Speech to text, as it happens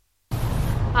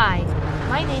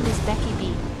My name is Becky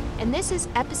B, and this is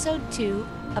episode 2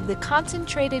 of the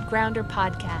Concentrated Grounder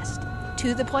podcast,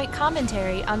 to-the-point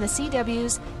commentary on the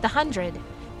CW's The 100.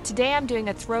 Today I'm doing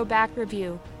a throwback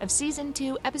review of Season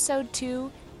 2, Episode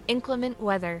 2, Inclement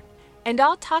Weather, and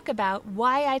I'll talk about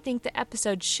why I think the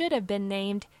episode should have been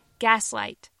named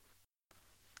Gaslight.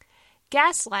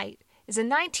 Gaslight is a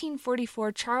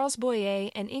 1944 Charles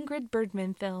Boyer and Ingrid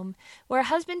Bergman film where a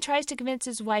husband tries to convince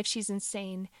his wife she's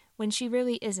insane when she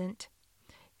really isn't.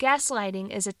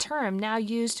 Gaslighting is a term now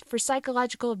used for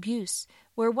psychological abuse,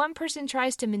 where one person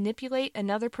tries to manipulate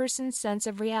another person's sense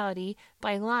of reality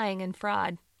by lying and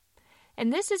fraud.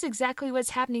 And this is exactly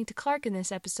what's happening to Clark in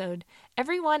this episode.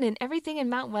 Everyone and everything in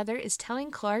Mount Weather is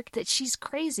telling Clark that she's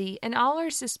crazy, and all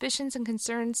her suspicions and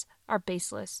concerns are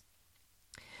baseless.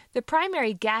 The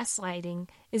primary gaslighting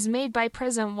is made by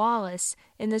President Wallace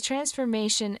in the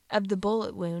transformation of the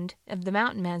bullet wound of the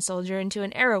Mountain Man soldier into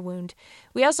an arrow wound.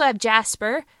 We also have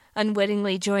Jasper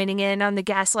unwittingly joining in on the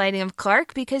gaslighting of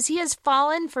Clark because he has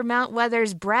fallen for Mount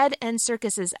Weather's bread and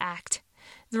circuses act.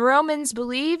 The Romans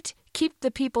believed, keep the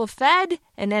people fed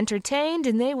and entertained,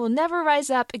 and they will never rise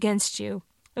up against you.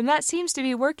 And that seems to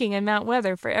be working in Mount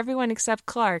Weather for everyone except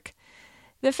Clark.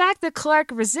 The fact that Clark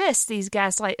resists these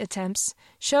gaslight attempts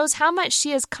shows how much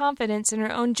she has confidence in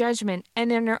her own judgment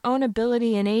and in her own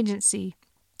ability and agency.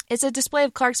 It's a display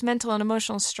of Clark's mental and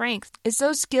emotional strength. It's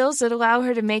those skills that allow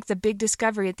her to make the big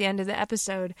discovery at the end of the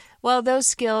episode. Well, those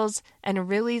skills and a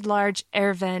really large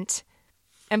air vent.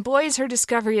 And boy, is her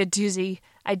discovery a doozy.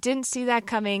 I didn't see that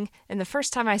coming, and the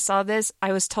first time I saw this,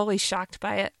 I was totally shocked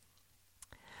by it.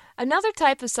 Another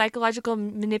type of psychological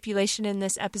manipulation in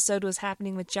this episode was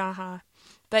happening with Jaha.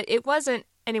 But it wasn't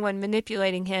anyone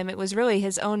manipulating him. It was really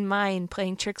his own mind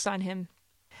playing tricks on him.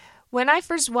 When I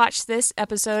first watched this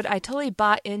episode, I totally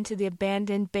bought into the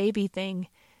abandoned baby thing.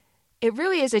 It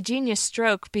really is a genius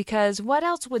stroke because what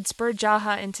else would spur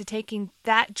Jaha into taking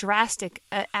that drastic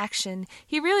action?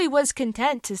 He really was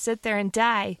content to sit there and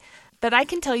die. But I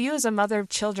can tell you as a mother of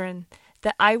children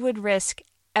that I would risk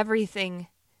everything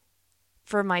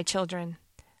for my children.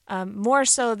 More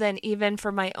so than even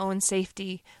for my own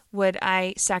safety would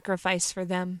I sacrifice for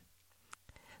them.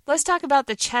 Let's talk about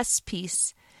the chess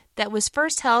piece that was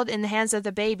first held in the hands of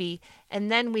the baby, and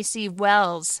then we see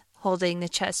Wells holding the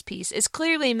chess piece. It's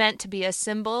clearly meant to be a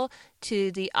symbol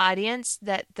to the audience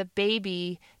that the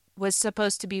baby was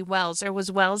supposed to be Wells, or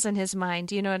was Wells in his mind.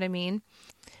 Do you know what I mean?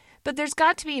 But there's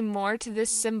got to be more to this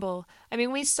symbol. I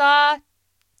mean, we saw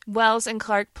Wells and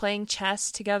Clark playing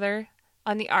chess together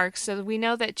on the Ark, so we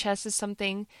know that chess is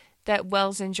something that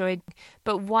Wells enjoyed.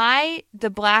 But why the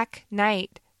Black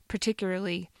Knight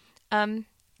particularly?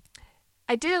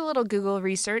 I did a little Google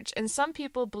research, and some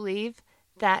people believe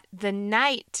that the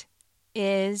knight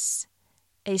is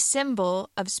a symbol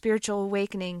of spiritual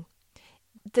awakening.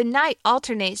 The knight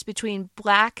alternates between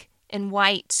black and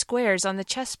white squares on the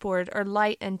chessboard, or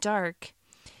light and dark.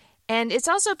 And it's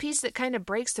also a piece that kind of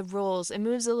breaks the rules and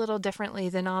moves a little differently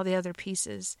than all the other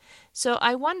pieces. So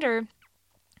I wonder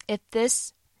if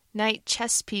this knight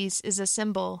chess piece is a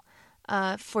symbol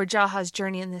for Jaha's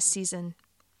journey in this season.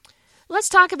 Let's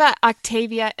talk about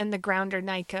Octavia and the grounder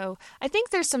Nico. I think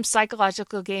there's some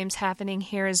psychological games happening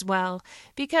here as well,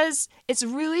 because it's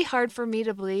really hard for me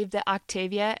to believe that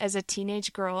Octavia, as a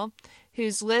teenage girl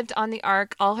who's lived on the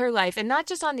Ark all her life, and not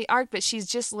just on the Ark, but she's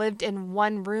just lived in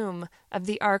one room of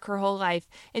the Ark her whole life,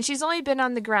 and she's only been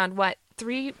on the ground,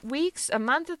 3 weeks, a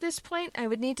month at this point? I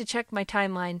would need to check my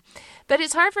timeline. But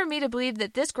it's hard for me to believe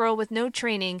that this girl with no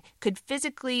training could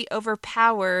physically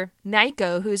overpower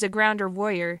Nico, who's a grounder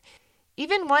warrior.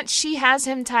 Even once she has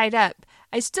him tied up,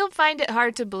 I still find it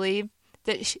hard to believe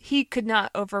that he could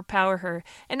not overpower her.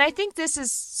 And I think this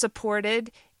is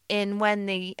supported in when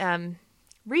the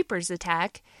Reapers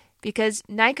attack, because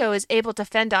Nico is able to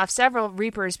fend off several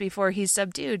Reapers before he's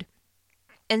subdued.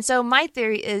 And so my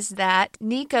theory is that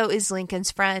Nico is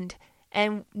Lincoln's friend,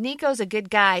 and Nico's a good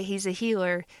guy. He's a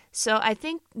healer. So I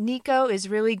think Nico is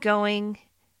really going,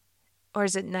 or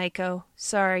is it Nico?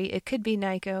 Sorry, it could be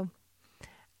Nico.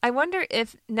 I wonder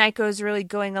if Nico is really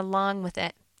going along with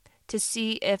it to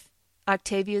see if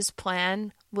Octavia's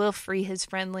plan will free his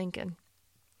friend Lincoln.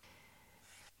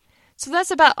 So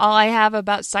that's about all I have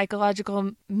about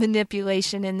psychological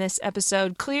manipulation in this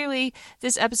episode. Clearly,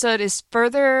 this episode is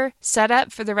further set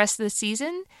up for the rest of the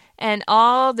season, and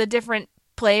all the different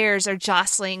players are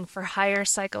jostling for higher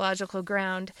psychological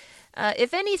ground.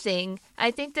 If anything, I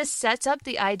think this sets up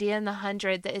the idea in the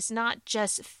 100 that it's not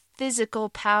just physical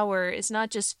power, it's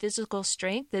not just physical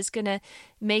strength that's going to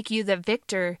make you the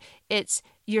victor. It's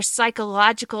your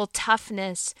psychological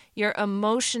toughness, your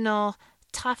emotional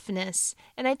toughness.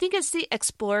 And I think it's the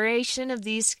exploration of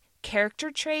these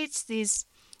character traits, these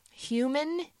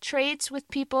human traits with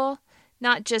people,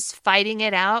 not just fighting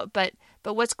it out, but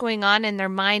what's going on in their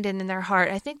mind and in their heart.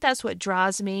 I think that's what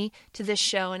draws me to this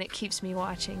show, and it keeps me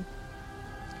watching.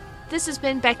 This has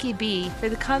been Becky B. for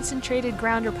the Concentrated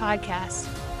Grounder podcast.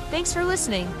 Thanks for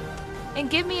listening, and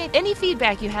give me any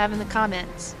feedback you have in the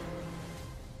comments.